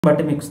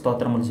బట్టి మీకు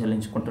స్తోత్రములు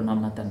చెల్లించుకుంటున్నాం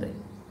నా తండ్రి.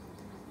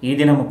 ఈ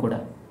దినము కూడా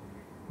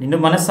నిన్ను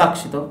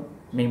మనస్సాక్షితో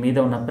మీ మీద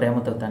ఉన్న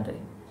ప్రేమతో తండ్రి,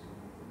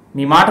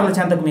 మీ మాటల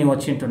చెంతకు మేము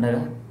వచ్చింటుండగా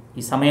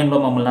ఈ సమయంలో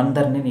మమ్మల్ని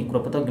అందరినీ నీ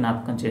కృపతో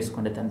జ్ఞాపకం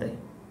చేసుకోండి తండ్రి.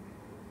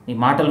 ఈ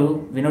మాటలు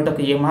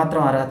వినుటకు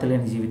ఏమాత్రం అర్హత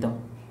లేని జీవితం,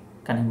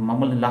 కానీ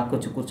మమ్మల్ని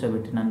లాక్కొచ్చి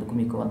కూర్చోబెట్టినందుకు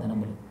మీకు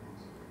వందనములు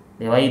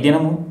దేవా. ఈ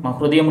దినము మా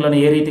హృదయములను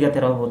ఏ రీతిగా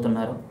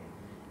తెరవబోతున్నారో,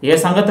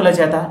 ఏ సంగతుల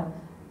చేత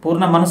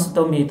పూర్ణ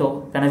మనస్సుతో మీతో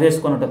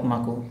పెనవేసుకొనుటకు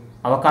మాకు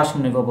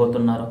అవకాశం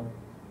ఇవ్వబోతున్నారో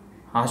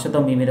ఆశతో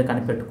మీ మీద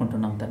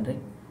కనిపెట్టుకుంటున్నాం తండ్రి.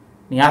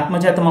 నీ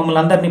ఆత్మచేత మమ్మల్ని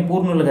అందరినీ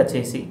పూర్ణులుగా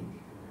చేసి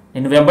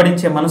నిన్ను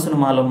వెంబడించే మనసును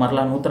మాలో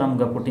మరలా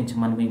నూతనంగా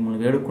పుట్టించమని మిమ్మల్ని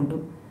వేడుకుంటూ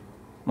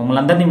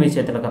మమ్మల్ని అందరినీ మీ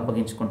చేతులకు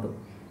అప్పగించుకుంటూ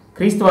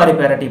క్రీస్తు వారి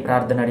పేరటి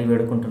ప్రార్థన అడిగి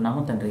వేడుకుంటున్నాము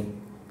తండ్రి.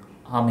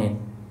 ఆమేన్.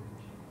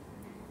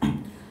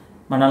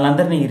 మనల్ని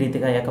అందరినీ ఈ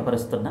రీతిగా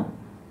ఏకపరుస్తున్న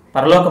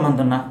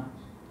పరలోకమందున్న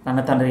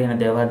కన్న తండ్రి అయిన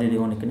దేవాది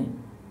దేవునికిని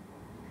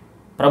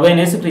ప్రభువైన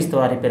యేసుక్రీస్తు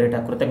వారి పేరిట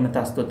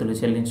కృతజ్ఞతాస్తుతులు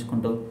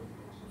చెల్లించుకుంటూ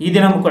ఈ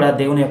దినం కూడా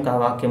దేవుని యొక్క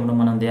వాక్యమును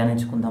మనం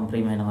ధ్యానించుకుందాం.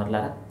 ప్రియమైన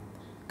వారలారా,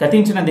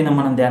 గతించిన దినం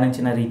మనం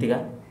ధ్యానించిన రీతిగా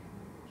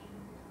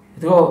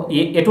ఇదిగో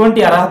ఎటువంటి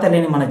అర్హత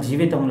లేని మన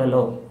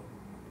జీవితములలో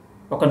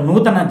ఒక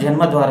నూతన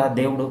జన్మ ద్వారా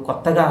దేవుడు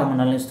కొత్తగా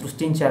మనల్ని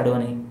సృష్టించాడు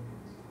అని,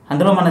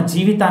 అందులో మన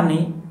జీవితాన్ని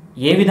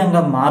ఏ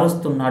విధంగా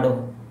మారుస్తున్నాడో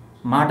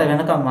మాట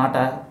వెనక మాట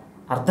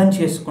అర్థం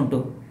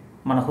చేసుకుంటూ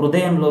మన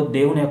హృదయంలో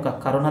దేవుని యొక్క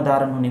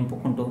కరుణధారను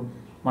నింపుకుంటూ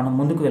మనం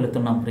ముందుకు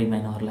వెళుతున్నాం.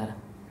 ప్రియమైన వారలారా,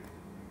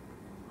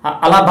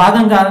 అలా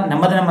భాగంగా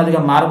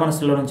నెమ్మదిగా మారు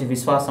మనసులో నుంచి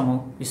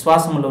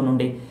విశ్వాసములో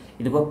నుండి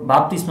ఇదిగో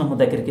బాప్తిస్మము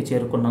దగ్గరికి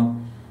చేరుకున్నాం.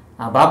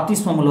 ఆ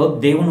బాప్తిస్మములో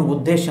దేవుని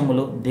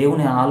ఉద్దేశములు,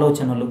 దేవుని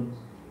ఆలోచనలు,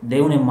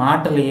 దేవుని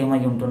మాటలు ఏమై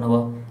ఉంటున్నావో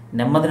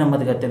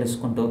నెమ్మదిగా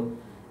తెలుసుకుంటూ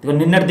ఇదిగో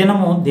నిన్నటి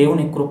దినము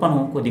దేవుని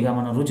కృపను కొద్దిగా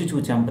మనం రుచి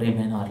చూచాం.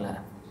 ప్రియమైన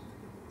వారలారా,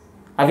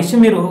 ఆ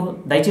విషయం మీరు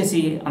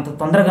దయచేసి అంత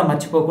తొందరగా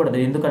మర్చిపోకూడదు.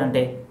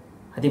 ఎందుకంటే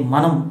అది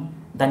మనం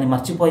దాన్ని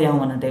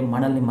మర్చిపోయాము అనంటే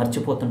మనల్ని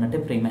మర్చిపోతున్నట్టే.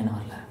 ప్రియమైన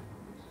వారలారా,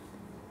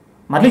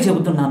 మళ్ళీ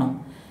చెబుతున్నాను,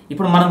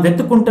 ఇప్పుడు మనం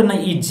వెతుక్కుంటున్న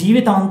ఈ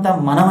జీవితం అంతా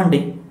మనమండి.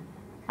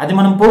 అది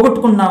మనం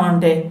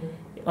పోగొట్టుకున్నామంటే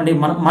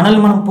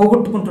మనల్ని మనం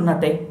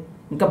పోగొట్టుకుంటున్నట్టే.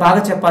 ఇంకా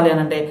బాగా చెప్పాలి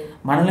అనంటే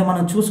మనల్ని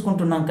మనం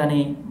చూసుకుంటున్నాం, కానీ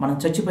మనం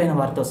చచ్చిపోయిన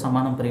వారితో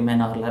సమానం.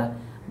 ప్రియమైన వారలారా,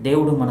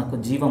 దేవుడు మనకు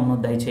జీవమును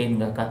దయచేయను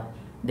గాక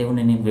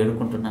దేవుని నేను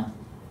వేడుకుంటున్నాను.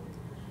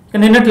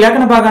 ఇక నిన్నటి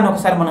లేఖన భాగాన్ని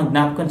ఒకసారి మనం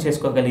జ్ఞాపకం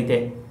చేసుకోగలిగితే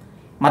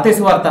మత్తయి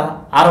సువార్త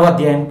 6వ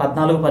అధ్యాయం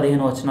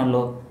 14-15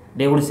 వచనాల్లో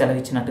దేవుడు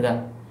సెలవిచ్చినట్టుగా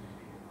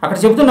అక్కడ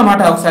చెబుతున్న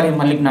మాట ఒకసారి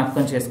మళ్ళీ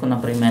జ్ఞాపకం చేసుకుందాం.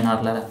 ప్రియమైన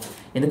వారలారా,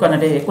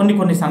 ఎందుకంటే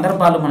కొన్ని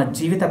సందర్భాలు మన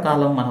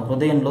జీవితకాలం మన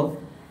హృదయంలో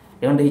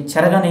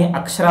చెరగని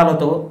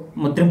అక్షరాలతో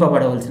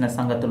ముద్రింపబడవలసిన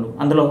సంగతులు,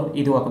 అందులో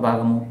ఇది ఒక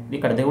భాగము.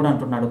 ఇక్కడ దేవుడు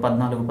అంటున్నాడు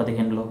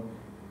 14-15లో,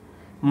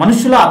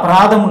 మనుషుల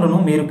అపరాధములను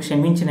మీరు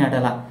క్షమించిన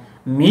ఎడల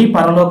మీ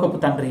పరలోకపు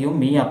తండ్రియు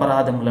మీ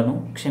అపరాధములను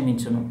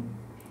క్షమించును.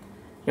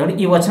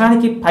 ఈ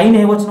వచనానికి పైన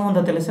ఏ వచనం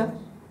ఉందో తెలుసా?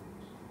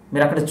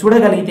 మీరు అక్కడ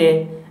చూడగలిగితే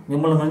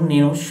మిమ్మల్ని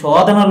నేను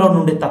శోధనలో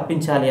నుండి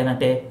తప్పించాలి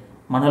అనంటే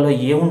మనలో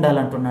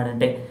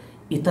ఏముండాలంటున్నాడంటే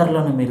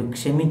ఇతరులను మీరు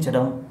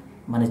క్షమించడం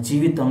మన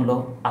జీవితంలో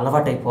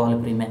అలవాటైపోవాలి.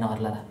 ప్రియమైన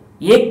వారలారా,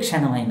 ఏ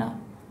క్షణమైనా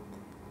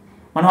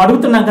మనం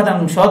అడుగుతున్నాం కదా,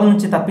 శోధన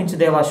నుంచి తప్పించు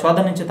దేవా,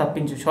 శోధన నుంచి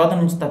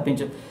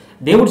తప్పించు.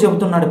 దేవుడు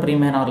చెబుతున్నాడు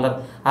ప్రియమైన వారలారా,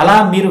 అలా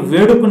మీరు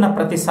వేడుకున్న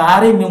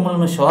ప్రతిసారి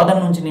మిమ్మల్ని శోధన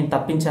నుంచి నేను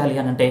తప్పించాలి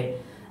అనంటే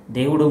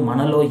దేవుడు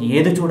మనలో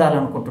ఏది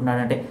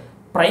చూడాలనుకుంటున్నాడంటే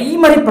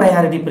ప్రైమరీ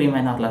ప్రయారిటీ.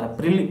 ప్రియమైన వారలారా,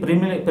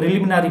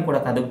 ప్రిలిమినరీ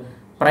కూడా కాదు,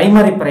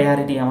 ప్రైమరీ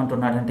ప్రయారిటీ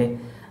ఏమంటున్నాడంటే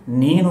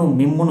నేను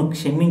మిమ్మును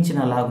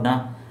క్షమించినలాగున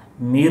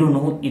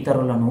మీరును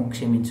ఇతరులను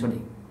క్షమించుడి.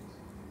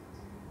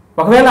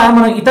 ఒకవేళ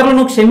మనం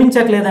ఇతరులను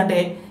క్షమించట్లేదంటే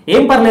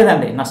ఏం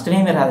పర్లేదండి,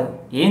 నష్టమేమీ రాదు.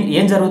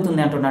 ఏం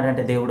జరుగుతుంది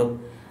అంటున్నాడంటే దేవుడు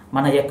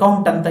మన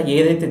అకౌంట్ అంతా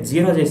ఏదైతే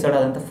జీరో చేశాడో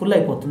అదంతా ఫుల్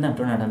అయిపోతుంది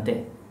అంటున్నాడు. అంతే.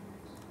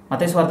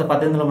 మత్తయి సువార్త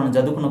 18లో మనం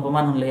చదువుకున్న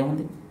ఉపమానంలో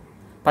ఏముంది?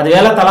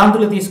 10,000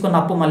 తలాంతులు తీసుకున్న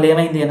అప్పు మళ్ళీ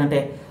ఏమైంది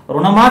అనంటే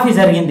రుణమాఫీ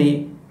జరిగింది.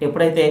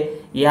 ఎప్పుడైతే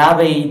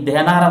 50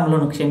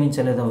 దేనారములను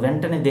క్షమించలేదో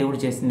వెంటనే దేవుడు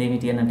చేసింది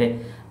ఏమిటి అనంటే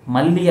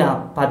మళ్ళీ ఆ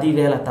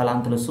 10,000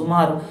 తలాంతులు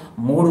సుమారు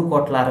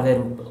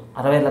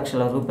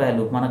 3,60,00,000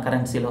 రూపాయలు మన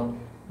కరెన్సీలో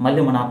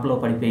మళ్ళీ మన అప్పులో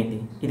పడిపోయింది.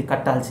 ఇది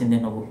కట్టాల్సిందే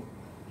నువ్వు.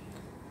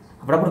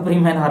 అప్పుడప్పుడు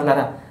ప్రియమైన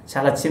వారలారా,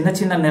 చాలా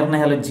చిన్న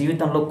నిర్ణయాలు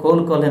జీవితంలో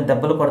కోలుకోలేని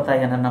దెబ్బలు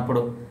కొడతాయి అని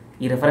అన్నప్పుడు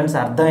ఈ రెఫరెన్స్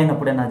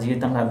అర్థమైనప్పుడే నా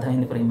జీవితంలో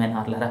అర్థమైంది. ప్రియమైన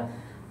వారలారా,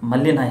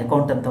 మళ్ళీ నా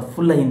అకౌంట్ అంతా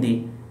ఫుల్ అయింది,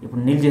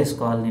 ఇప్పుడు నీళ్ళు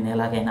చేసుకోవాలి నేను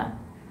ఎలాగైనా.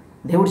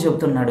 దేవుడు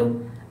చెబుతున్నాడు,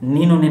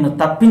 నిన్ను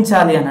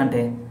తప్పించాలి అని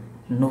అంటే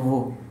నువ్వు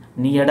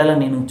నీ ఎడల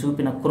నేను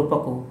చూపిన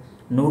కృపకు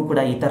నువ్వు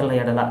కూడా ఇతరుల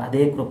ఎడల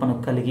అదే కృపను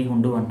కలిగి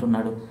ఉండు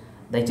అంటున్నాడు.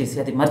 దయచేసి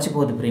అది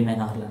మర్చిపోదు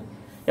ప్రియమైన వాళ్ళ.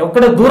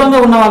 ఎక్కడ దూరంగా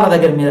ఉన్న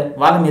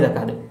వాళ్ళ మీద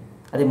కాదు,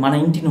 అది మన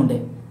ఇంటి నుండే,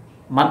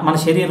 మన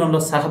శరీరంలో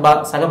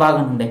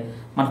సగభాగం నుండే,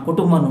 మన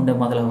కుటుంబం నుండే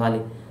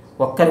మొదలవ్వాలి.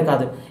 ఒక్కరి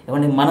కాదు,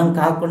 మనం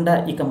కాకుండా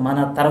ఇక మన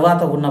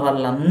తర్వాత ఉన్న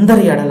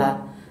వాళ్ళందరి ఎడల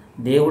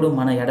దేవుడు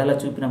మన ఎడల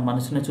చూపిన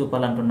మనసును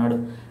చూపాలంటున్నాడు.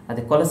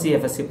 అది కొలసి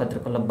ఎఫ్ఎస్సి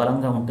పత్రికల్లో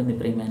బలంగా ఉంటుంది.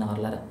 ప్రియమైన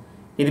వాళ్ళారా,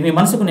 ఇది మీ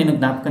మనసుకు నేను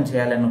జ్ఞాపకం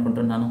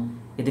చేయాలనుకుంటున్నాను.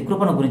 ఇది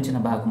కృపను గురించిన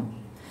భాగం.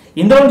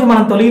 ఇందులో నుంచి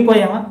మనం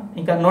తొలగిపోయామా?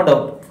 ఇంకా నో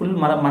డౌట్, ఫుల్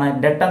మన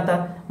డెట్ అంతా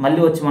మళ్ళీ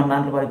వచ్చి మన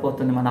దాంట్లో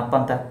పడిపోతుంది, మన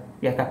అప్పంతా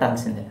ఇక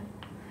కట్టాల్సిందే.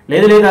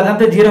 లేదు లేదు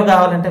అదంతా జీరో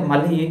కావాలంటే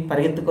మళ్ళీ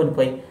పరిగెత్తుకొని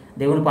పోయి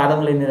దేవుని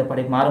పాదముల మీద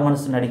పడి మారు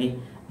మనసును అడిగి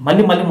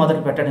మళ్ళీ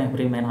మొదలు పెట్టడమే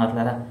ప్రియమైన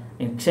వాళ్ళారా.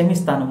 నేను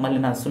క్షమిస్తాను, మళ్ళీ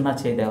నా సున్నా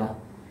చేయదేవా.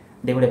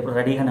 దేవుడు ఎప్పుడు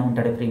రెడీగానే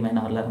ఉంటాడు ప్రియమైన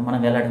వాళ్ళారా. మనం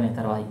వెళ్ళడమే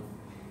తర్వాత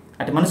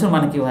అటు మనసును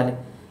మనకి ఇవ్వాలి.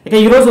 ఇక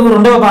ఈరోజు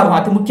రెండవ భాగం,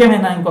 అతి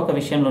ముఖ్యమైన ఇంకొక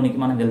విషయంలోనికి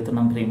మనం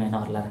వెళ్తున్నాం ప్రియమైన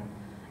వాళ్ళారా.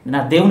 నా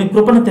దేవుని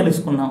కృపను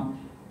తెలుసుకున్నాం.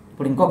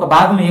 ఇప్పుడు ఇంకొక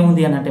భాగం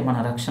ఏముంది అని అంటే మన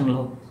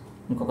రక్షణలో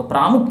ఇంకొక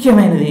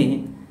ప్రాముఖ్యమైనది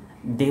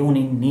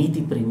దేవుని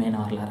నీతి ప్రియమైన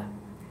వాళ్ళారా.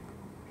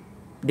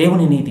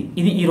 దేవుని నీతి,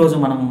 ఇది ఈరోజు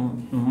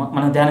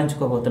మనం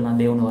ధ్యానించుకోబోతున్నాం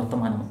దేవుని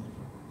వర్తమానం.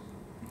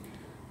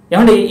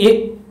 ఏమండి,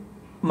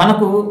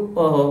 మనకు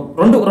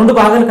రెండు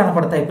భాగాలు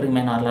కనపడతాయి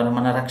ప్రియమైన వాళ్ళారా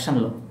మన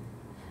రక్షణలో.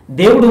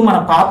 దేవుడు మన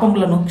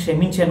పాపములను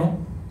క్షమించెను,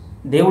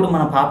 దేవుడు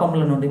మన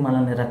పాపముల నుండి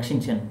మనల్ని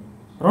రక్షించెను.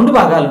 రెండు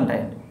భాగాలు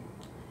ఉంటాయండి.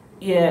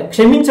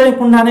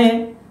 క్షమించకుండానే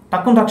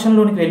తక్కువ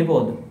రక్షణలోనికి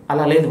వెళ్ళిపోవద్దు,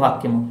 అలా లేదు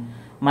వాక్యము.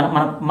 మన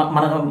మన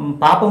మన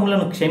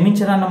పాపములను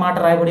క్షమించనన్న మాట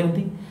రాయబడి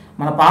ఉంది,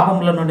 మన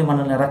పాపముల నుండి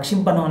మనల్ని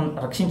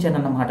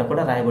రక్షించనన్న మాట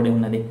కూడా రాయబడి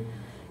ఉన్నది.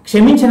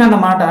 క్షమించనన్న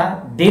మాట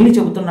దేన్ని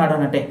చెబుతున్నాడు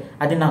అనంటే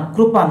అది నా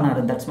కృప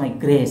అన్నాడు. That's my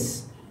grace.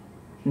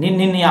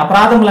 నీ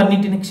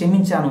అపరాధములన్నింటినీ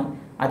క్షమించాను,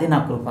 అది నా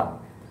కృప.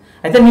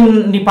 అయితే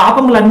నీ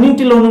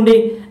పాపములన్నింటిలో నుండి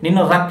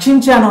నిన్ను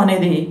రక్షించాను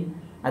అనేది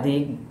అది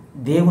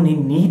దేవుని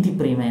నీతి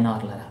ప్రియమైన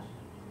వాళ్ళరా.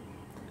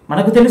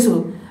 మనకు తెలుసు,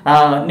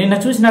 నిన్న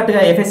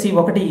చూసినట్టుగా ఎఫెసీ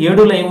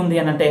 1:7 ఏముంది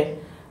అనంటే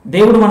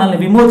దేవుడు మనల్ని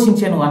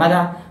విమోచించెను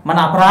అనగా మన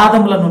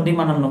అపరాధముల నుండి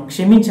మనల్ని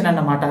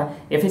క్షమించనన్న మాట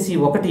ఎఫెసీ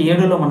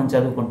 1:7 మనం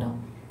చదువుకుంటాం.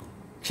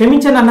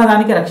 క్షమించనన్న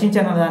దానికి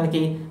రక్షించనన్న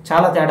దానికి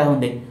చాలా తేడా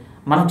ఉంది.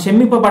 మనం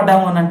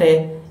క్షమింపబడ్డాము అనంటే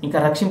ఇంకా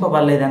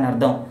రక్షింపబడలేదని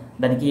అర్థం.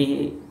 దానికి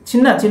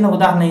చిన్న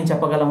ఉదాహరణ ఏం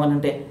చెప్పగలం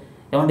అనంటే,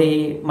 ఏమండి,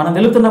 మనం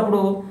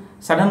వెళుతున్నప్పుడు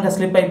సడన్గా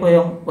స్లిప్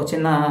అయిపోయాం, ఒక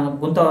చిన్న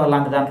గుంత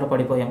లాంటి దాంట్లో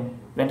పడిపోయాం.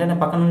 వెంటనే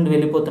పక్క నుండి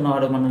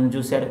వెళ్ళిపోతున్నవాడు మనల్ని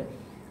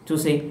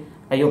చూసి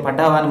అయ్యో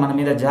పడ్డావా అని మన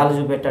మీద జాలు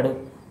చూపెట్టాడు,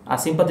 ఆ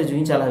సింపతి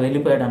చూపించి అలా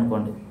వెళ్ళిపోయాడు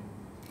అనుకోండి.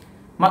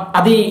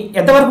 అది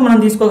ఎంతవరకు మనం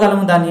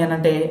తీసుకోగలము దాన్ని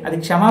అనంటే అది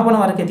క్షమాపణ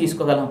వరకే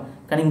తీసుకోగలం,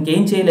 కానీ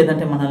ఇంకేం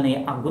చేయలేదంటే మనల్ని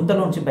ఆ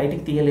గుంతలోంచి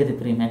బయటికి తీయలేదు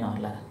ప్రియమైన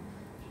వాళ్ళ.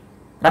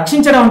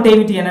 రక్షించడం అంటే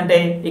ఏమిటి అనంటే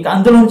ఇక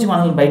అందులోంచి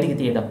మనల్ని బయటికి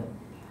తీయడం.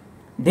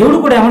 దేవుడు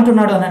కూడా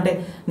ఏమంటున్నాడు అనంటే,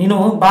 నేను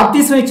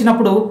బాప్తిసం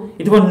ఇచ్చినప్పుడు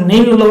ఇదిగో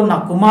నీళ్ళలో నా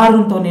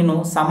కుమారునితో నేను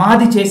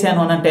సమాధి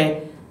చేశాను అనంటే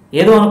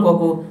ఏదో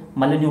అనుకోకు,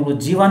 మళ్ళీ నువ్వు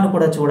జీవాన్ని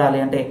కూడా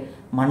చూడాలి అంటే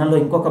మనలో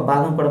ఇంకొక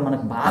భాగం కూడా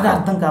మనకు బాగా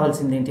అర్థం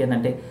కావాల్సింది ఏంటి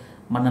అనంటే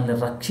మనల్ని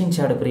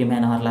రక్షించాడు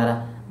ప్రియమైన వాళ్ళారా.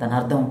 దాని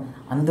అర్థం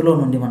అందులో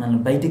నుండి మనల్ని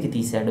బయటికి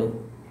తీశాడు.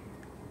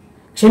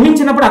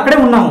 క్షమించినప్పుడు అక్కడే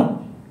ఉన్నాము,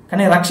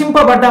 కానీ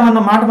రక్షింపబడ్డామన్న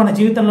మాట మన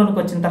జీవితంలోనికి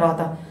వచ్చిన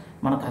తర్వాత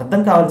మనకు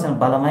అర్థం కావాల్సిన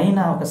బలమైన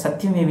ఒక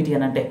సత్యం ఏమిటి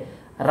అనంటే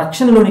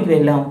రక్షణలోనికి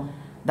వెళ్ళాము.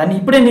 దాన్ని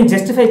ఇప్పుడే నేను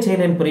జస్టిఫై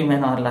చేయలేను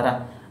ప్రియమైన వాళ్ళారా.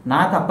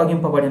 నాకు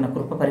అప్పగింపబడిన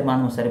కృప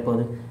పరిమాణం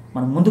సరిపోదు,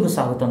 మనం ముందుకు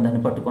సాగుతాం.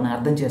 దాన్ని పట్టుకొని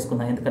అర్థం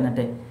చేసుకుందాం.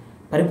 ఎందుకంటే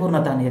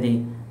పరిపూర్ణత అనేది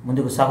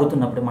ముందుకు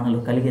సాగుతున్నప్పుడు మనలో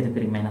కలిగేది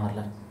ప్రియమైన వాళ్ళ.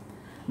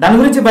 దాని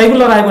గురించి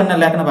బైబిల్లో రాయబడిన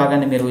లేఖన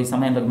భాగాన్ని మీరు ఈ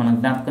సమయంలో మనం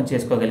జ్ఞాపకం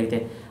చేసుకోగలిగితే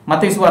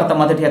మత్తయి సువార్త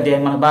 1వ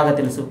అధ్యాయం మనకు బాగా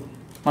తెలుసు.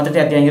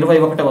 1వ అధ్యాయం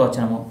 21వ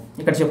వచనము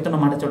ఇక్కడ చెప్తున్న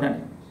మాట చూడండి.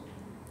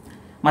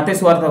 మత్తయి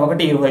సువార్త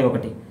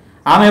 1:21,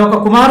 ఆమె ఒక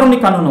కుమారుని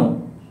కనును,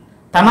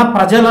 తన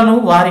ప్రజలను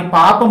వారి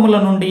పాపముల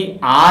నుండి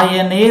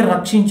ఆయనే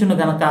రక్షించును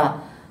గనక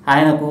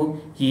ఆయనకు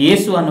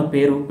యేసు అను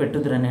పేరు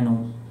పెట్టుదురనెను.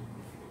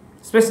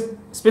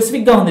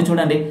 స్పెసిఫిక్గా ఉంది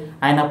చూడండి,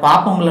 ఆయన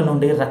పాపముల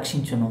నుండి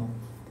రక్షించును.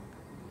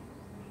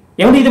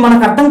 ఏమిటి ఇది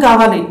మనకు అర్థం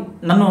కావాలి.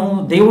 నన్ను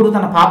దేవుడు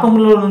తన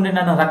పాపముల నుండి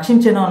నన్ను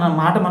రక్షించను అన్న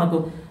మాట మనకు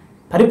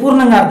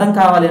పరిపూర్ణంగా అర్థం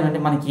కావాలి అంటే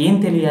మనకి ఏం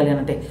తెలియాలి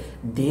అనంటే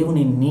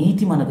దేవుని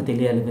నీతి మనకు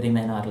తెలియాలి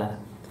ప్రియమైన వాళ్ళ.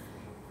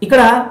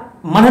 ఇక్కడ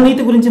మన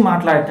నీతి గురించి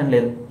మాట్లాడటం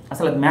లేదు,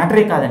 అసలు అది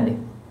మ్యాటరే కాదండి.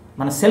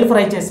 మన సెల్ఫ్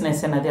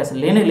రైచియస్నెస్ అనేది అసలు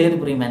లేనే లేదు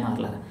ప్రియమైన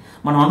వాళ్ళ.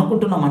 మనం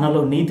అనుకుంటున్న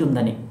మనలో నీతి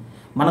ఉందని,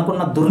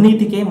 మనకున్న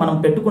దుర్నీతికే మనం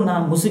పెట్టుకున్న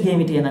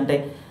ముసుగేమిటి అని అంటే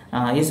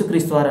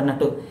యేసుక్రీస్తు వారు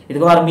అన్నట్టు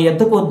ఇదిగో వారు మీ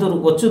ఎద్దకు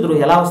వచ్చుదురు,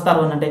 ఎలా వస్తారు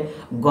అని అంటే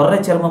గొర్రె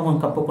చర్మము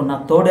కప్పుకున్న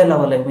తోడేళ్ల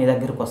వల్ల మీ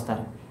దగ్గరకు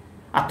వస్తారు.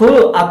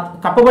 ఆ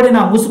కప్పబడిన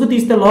ముసుగు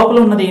తీస్తే లోపల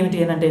ఉన్నది ఏమిటి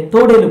అని అంటే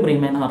తోడేలు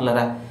ప్రియమైన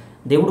వాళ్ళరా.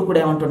 దేవుడు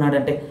కూడా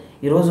ఏమంటున్నాడంటే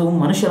ఈరోజు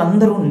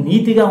మనుషులందరూ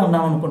నీతిగా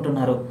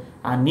ఉన్నామనుకుంటున్నారు,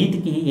 ఆ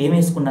నీతికి ఏం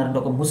వేసుకున్నారంటే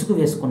ఒక ముసుగు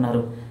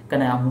వేసుకున్నారు.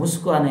 కానీ ఆ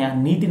ముసుగు అనే ఆ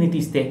నీతిని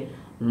తీస్తే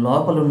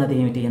లోపల ఉన్నది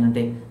ఏమిటి అని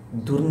అంటే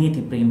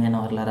దుర్నీతి ప్రియమైన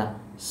వాళ్ళరా,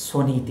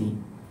 స్వనీతి.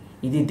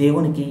 ఇది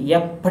దేవునికి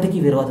ఎప్పటికీ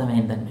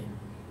విరోధమైందండి.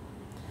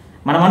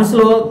 మన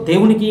మనసులో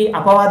దేవునికి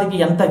అపవాదికి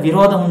ఎంత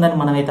విరోధం ఉందని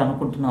మనమైతే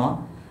అనుకుంటున్నామో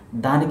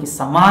దానికి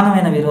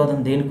సమానమైన విరోధం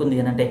దేనికి ఉంది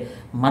అని అంటే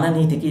మన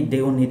నీతికి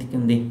దేవుని నీతికి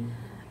ఉంది.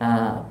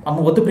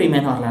 వద్దు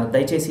ప్రియమైన వాళ్ళ,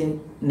 దయచేసి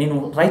నేను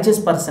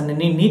రైచియస్ పర్సన్ని,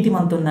 నీ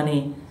నీతిమంతున్నని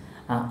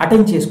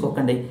అటెండ్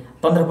చేసుకోకండి.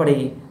 తొందరపడి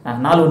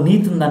నాలో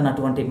నీతి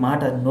ఉందన్నటువంటి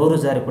మాట నోరు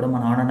జారి కూడా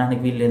మనం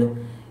అనడానికి వీల్లేదు.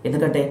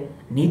 ఎందుకంటే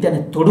నీతి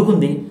అనేది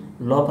తొడుగుంది,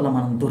 లోపల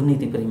మనం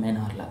దుర్నీతి ప్రియమైన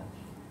వాళ్ళ.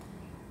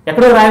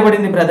 ఎక్కడో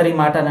రాయబడింది బ్రదర్ ఈ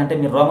మాట అని అంటే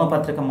మీరు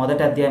రోమపత్రిక 1వ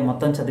అధ్యాయం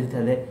మొత్తం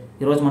చదివితే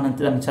ఈరోజు మనం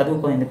దాన్ని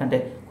చదువుకో, ఎందుకంటే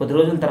కొద్ది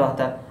రోజుల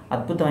తర్వాత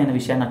అద్భుతమైన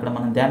విషయాన్ని అక్కడ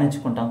మనం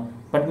ధ్యానించుకుంటాం.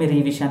 బట్ మీరు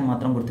ఈ విషయాన్ని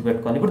మాత్రం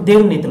గుర్తుపెట్టుకోవాలి. ఇప్పుడు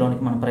దేవుని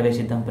నీతిలోనికి మనం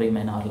ప్రవేశిద్దాం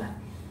ప్రియమైన వాళ్ళ.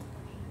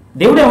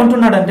 దేవుడు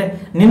ఏమంటున్నాడు అంటే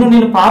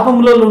నేను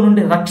పాపములలో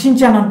నుండి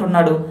రక్షించాను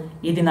అంటున్నాడు,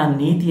 ఇది నా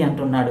నీతి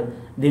అంటున్నాడు.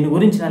 దీని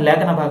గురించిన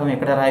లేఖన భాగం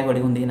ఎక్కడ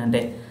రాయబడి ఉంది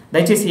అంటే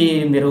దయచేసి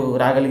మీరు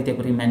రాగలిగితే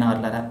ప్రియమైన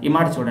వారలారా ఈ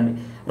మాట చూడండి.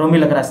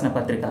 రోమీలకు రాసిన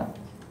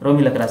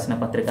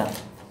పత్రిక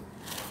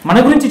మన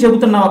గురించి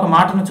చెబుతున్న ఒక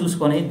మాటను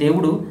చూసుకొని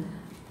దేవుడు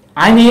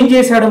ఆయన ఏం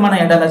చేశాడో మన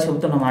ఎడలా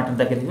చెబుతున్న మాట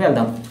దగ్గరికి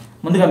వెళ్దాం.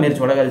 ముందుగా మీరు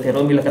చూడగలిగితే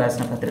రోమీలకు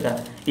రాసిన పత్రిక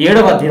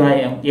 7వ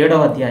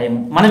అధ్యాయము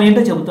మనం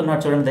ఏంటో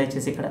చెబుతున్నాడు చూడండి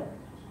దయచేసి ఇక్కడ.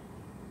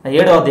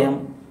 7వ అధ్యాయం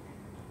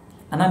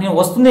అన్న నేను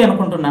వస్తుంది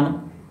అనుకుంటున్నాను,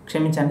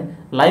 క్షమించండి.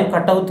 లైవ్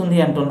కట్ అవుతుంది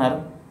అంటున్నారు.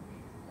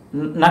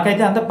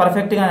 నాకైతే అంత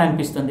పర్ఫెక్ట్గా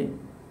అనిపిస్తుంది.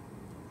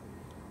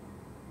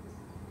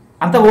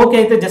 అంత ఓకే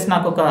అయితే జస్ట్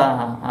నాకు ఒక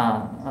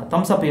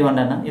థమ్స్ అప్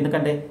ఇవ్వండి అన్న,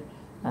 ఎందుకంటే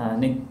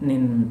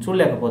నేను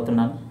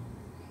చూడలేకపోతున్నాను.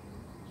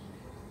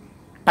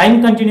 టైం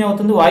కంటిన్యూ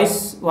అవుతుంది,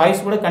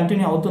 వాయిస్ కూడా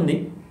కంటిన్యూ అవుతుంది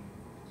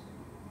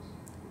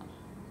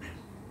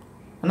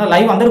అన్న.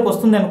 లైవ్ అందరికి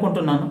వస్తుంది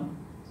అనుకుంటున్నాను.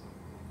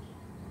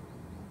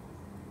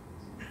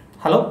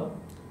 హలో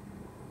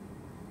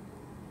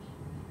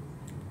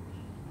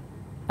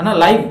అన్న,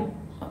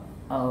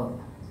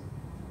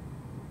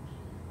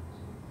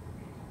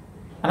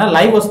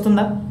 లైవ్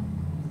వస్తుందా?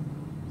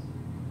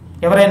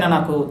 ఎవరైనా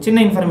నాకు చిన్న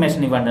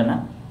ఇన్ఫర్మేషన్ ఇవ్వండి అన్న.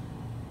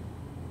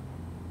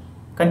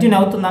 కంటిన్యూ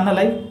అవుతుందా అన్న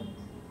లైవ్?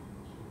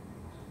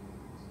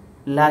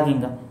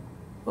 లాగింగా?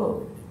 Oh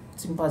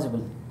it's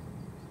impossible.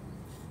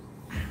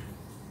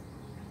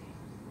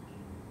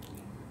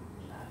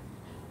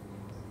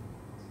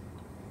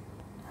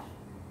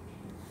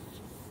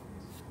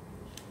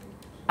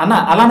 అన్న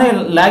అలానే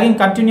లాగింగ్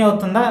కంటిన్యూ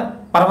అవుతుందా,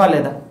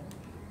 పర్వాలేదా?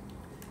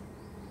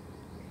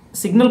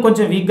 సిగ్నల్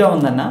కొంచెం వీక్గా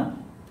ఉందన్న.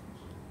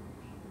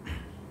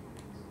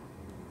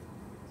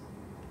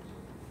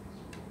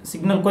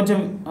 సిగ్నల్ కొంచెం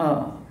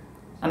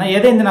అన్న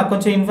ఏదైంది నాకు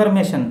కొంచెం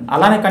ఇన్ఫర్మేషన్.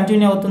 అలానే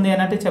కంటిన్యూ అవుతుంది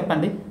అని అంటే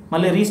చెప్పండి,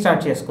 మళ్ళీ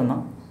రీస్టార్ట్ చేసుకుందాం.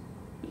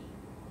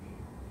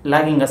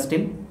 Logging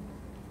still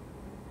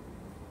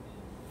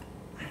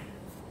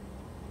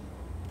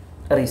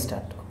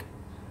restart.